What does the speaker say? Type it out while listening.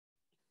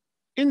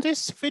In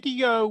this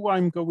video,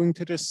 I'm going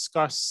to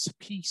discuss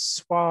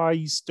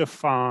piecewise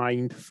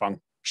defined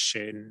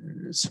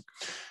functions.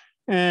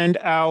 And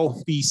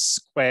I'll be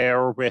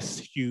square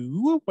with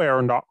you.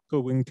 We're not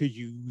going to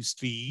use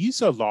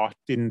these a lot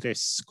in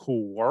this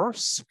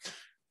course,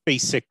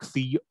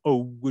 basically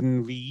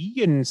only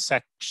in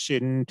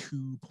section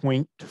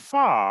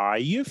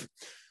 2.5.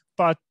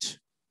 But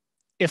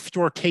if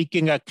you're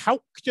taking a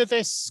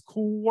calculus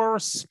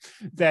course,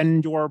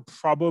 then you're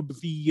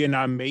probably in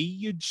a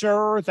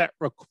major that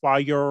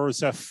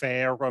requires a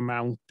fair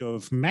amount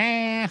of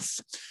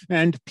math,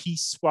 and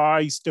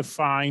piecewise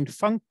defined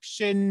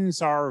functions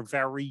are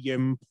very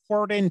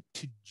important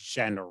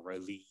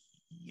generally.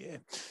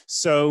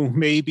 So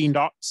maybe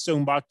not so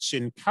much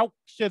in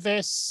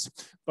calculus,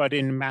 but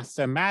in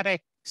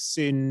mathematics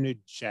in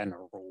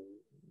general.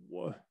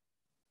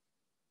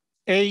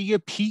 A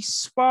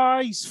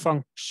piecewise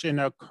function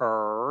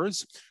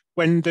occurs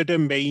when the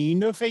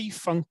domain of a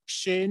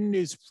function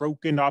is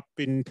broken up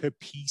into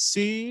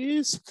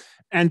pieces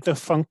and the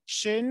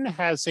function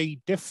has a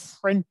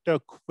different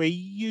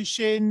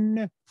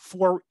equation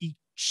for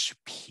each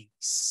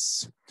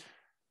piece.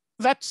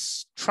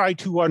 Let's try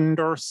to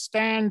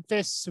understand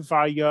this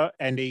via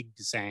an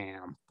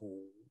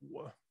example.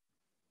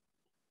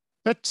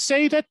 Let's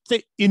say that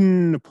the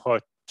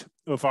input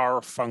of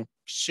our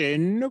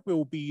function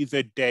will be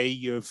the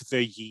day of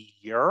the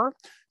year,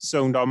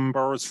 so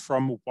numbers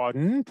from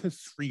 1 to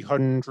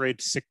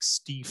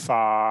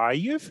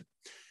 365.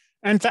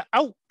 And the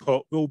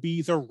output will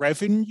be the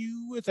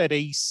revenue that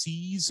a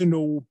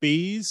seasonal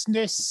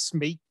business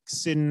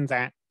makes in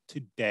that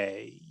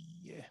day.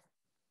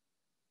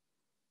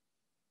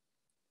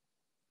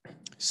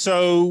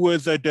 So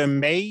the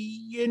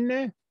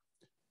domain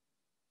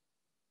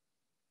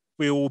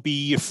will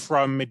be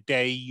from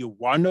day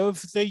 1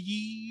 of the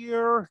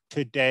year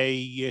to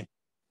day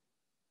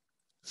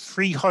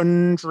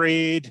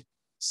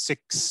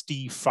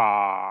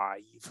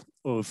 365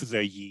 of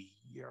the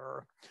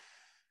year.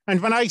 And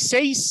when I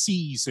say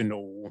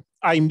seasonal,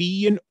 I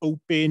mean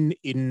open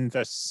in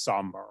the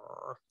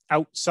summer.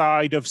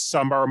 Outside of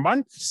summer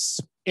months,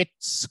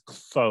 it's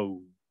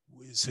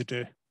closed.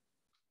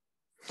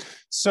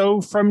 So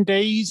from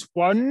days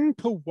 1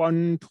 to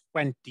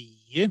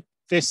 120,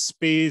 this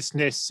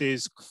business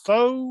is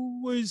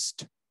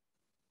closed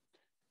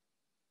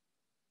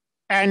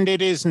and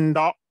it is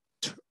not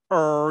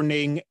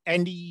earning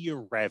any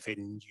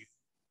revenue.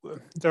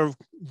 The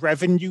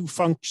revenue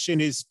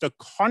function is the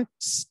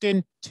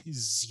constant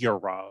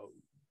 0.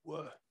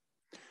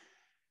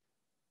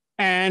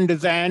 And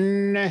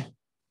then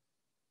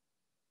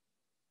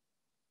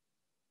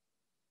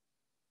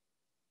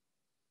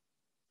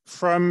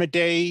from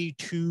day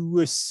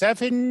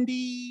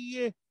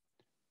 270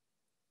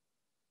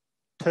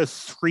 to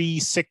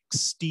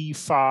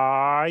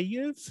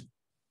 365,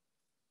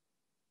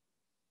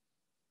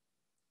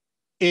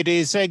 it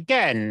is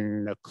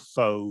again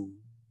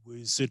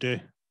closed.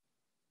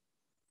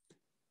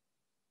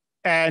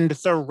 And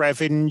the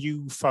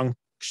revenue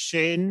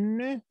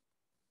function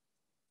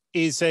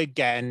is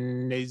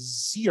again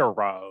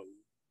 0.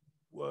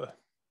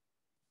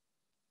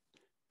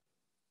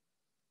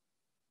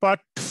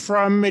 But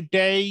from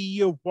day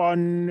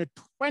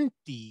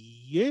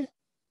 120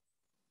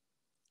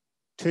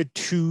 to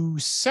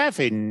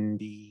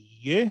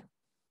 270,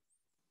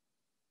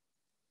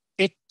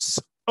 it's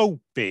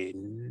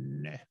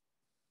open.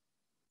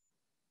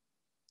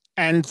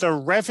 And the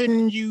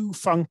revenue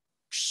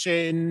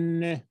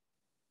function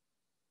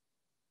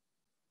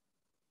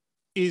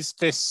is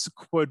this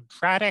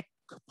quadratic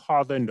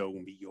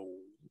polynomial.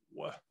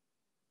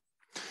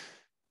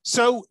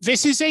 So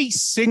this is a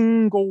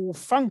single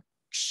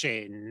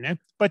function,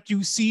 but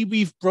you see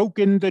we've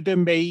broken the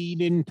domain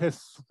into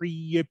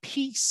 3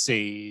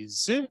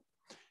 pieces,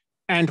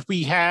 and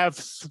we have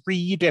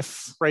 3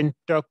 different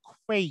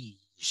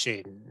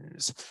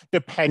equations,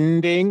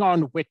 depending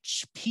on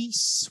which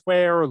piece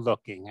we're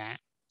looking at.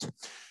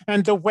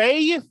 And the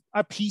way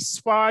a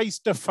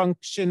piecewise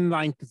function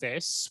like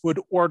this would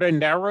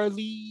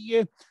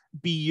ordinarily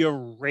be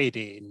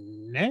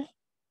written,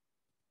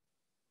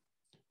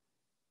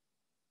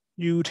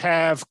 you'd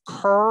have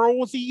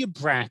curly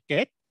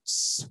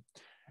brackets,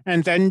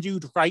 and then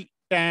you'd write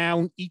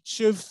down each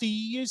of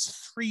these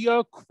 3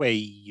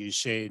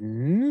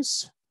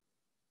 equations.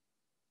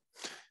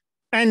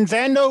 And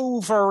then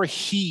over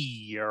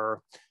here,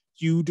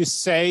 you'd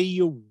say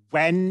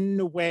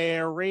when,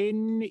 where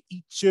in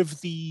each of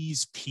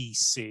these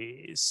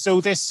pieces. So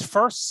this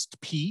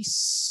first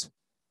piece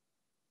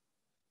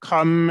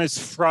comes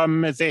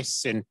from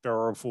this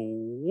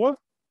interval.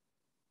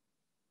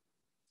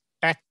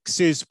 X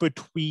is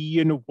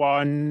between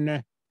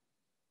 1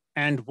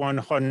 and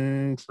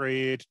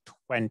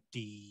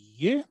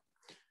 120.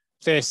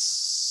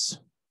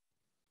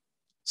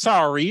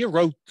 Sorry,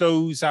 wrote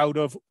those out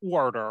of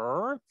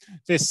order.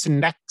 This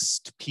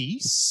next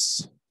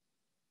piece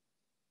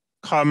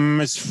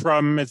comes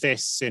from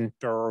this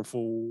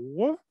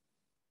interval.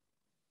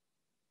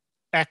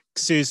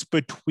 X is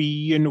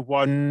between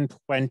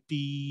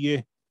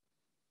 120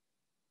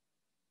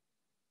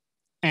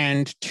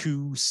 and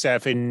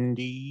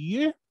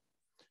 270.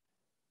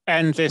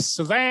 And this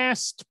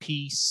last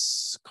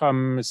piece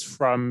comes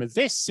from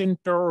this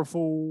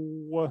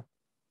interval.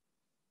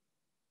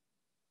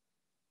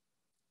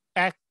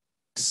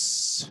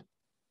 X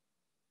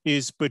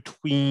is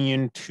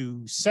between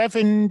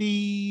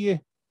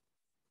 270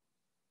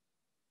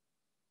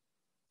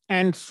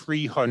 and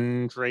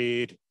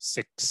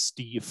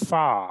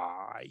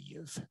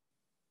 365.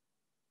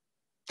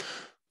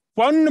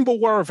 One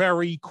more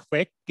very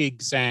quick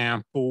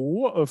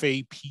example of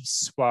a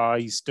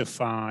piecewise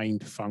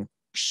defined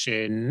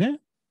function.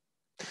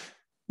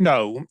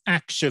 No,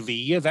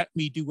 actually, let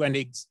me do an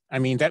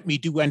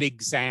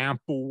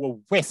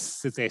example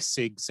with this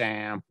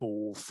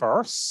example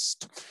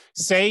first.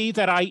 Say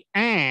that I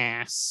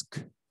ask,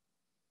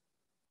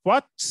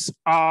 what's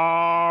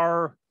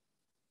R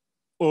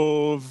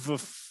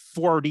of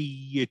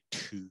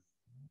 42?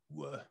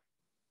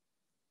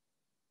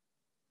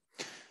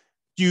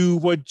 You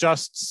would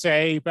just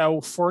say,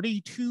 well,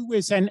 42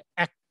 is an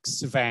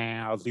X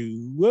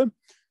value.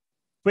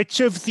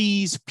 Which of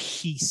these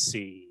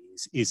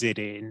pieces is it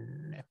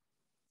in?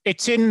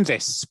 It's in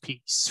this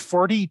piece.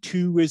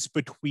 42 is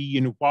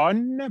between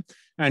 1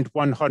 and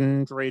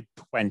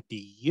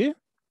 120.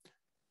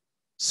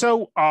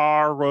 So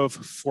R of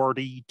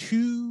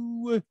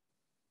 42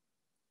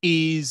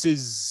 is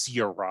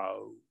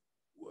 0.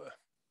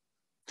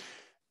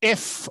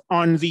 If,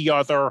 on the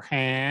other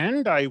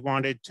hand, I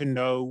wanted to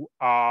know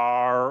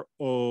R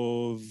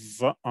of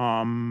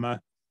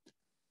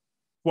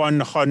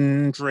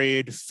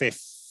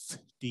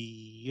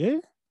 150,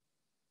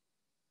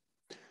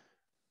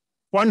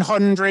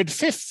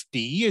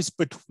 150 is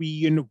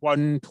between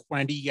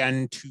 120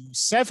 and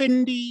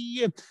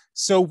 270,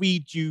 so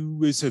we'd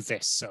use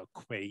this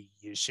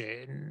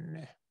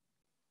equation.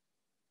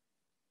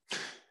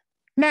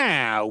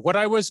 Now, what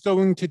I was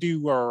going to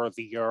do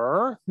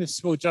earlier,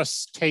 this will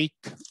just take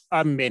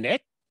a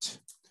minute,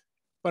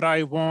 but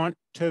I want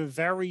to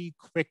very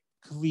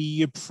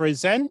quickly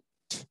present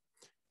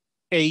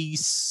a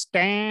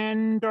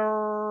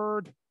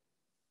standard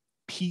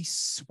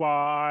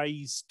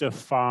piecewise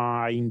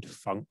defined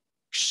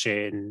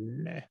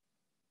function.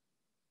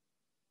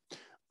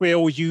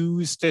 We'll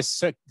use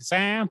this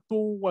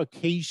example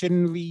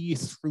occasionally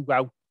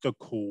throughout the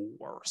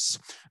course,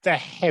 the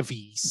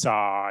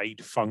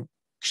Heaviside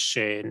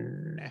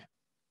function.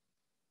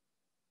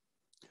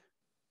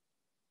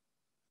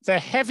 The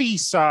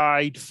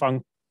Heaviside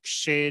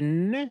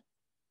function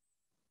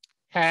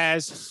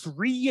has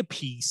 3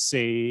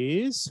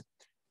 pieces.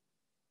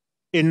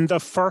 In the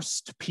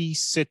first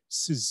piece,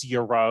 it's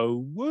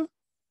 0.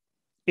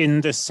 In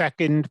the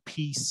second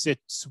piece,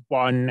 it's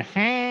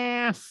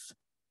 1/2.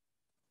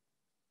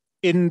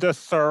 In the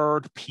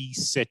third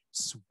piece,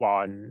 it's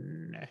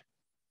 1.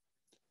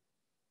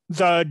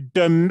 The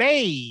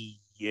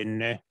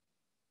domain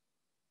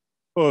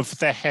of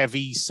the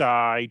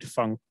Heaviside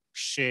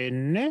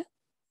function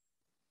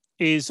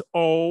is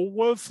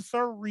all of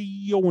the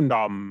real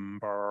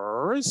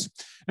numbers.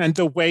 And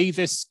the way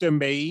this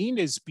domain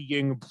is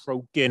being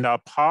broken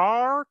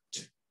apart,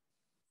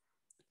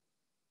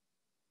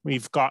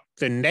 we've got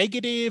the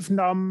negative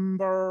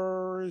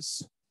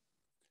numbers,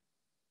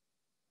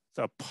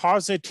 the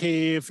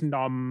positive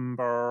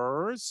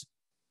numbers,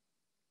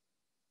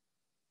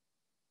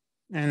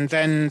 and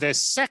then the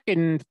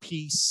second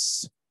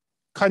piece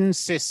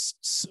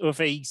consists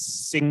of a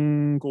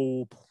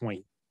single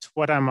point.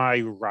 What am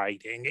I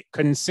writing? It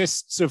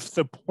consists of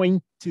the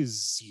point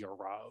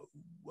 0.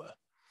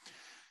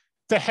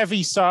 The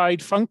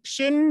Heaviside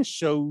function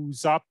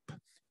shows up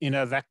in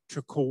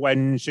electrical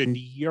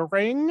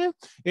engineering.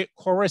 It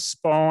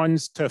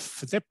corresponds to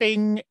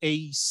flipping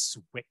a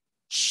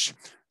switch.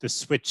 The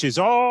switch is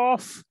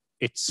off,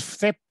 it's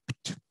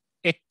flipped,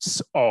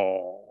 it's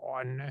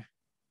on.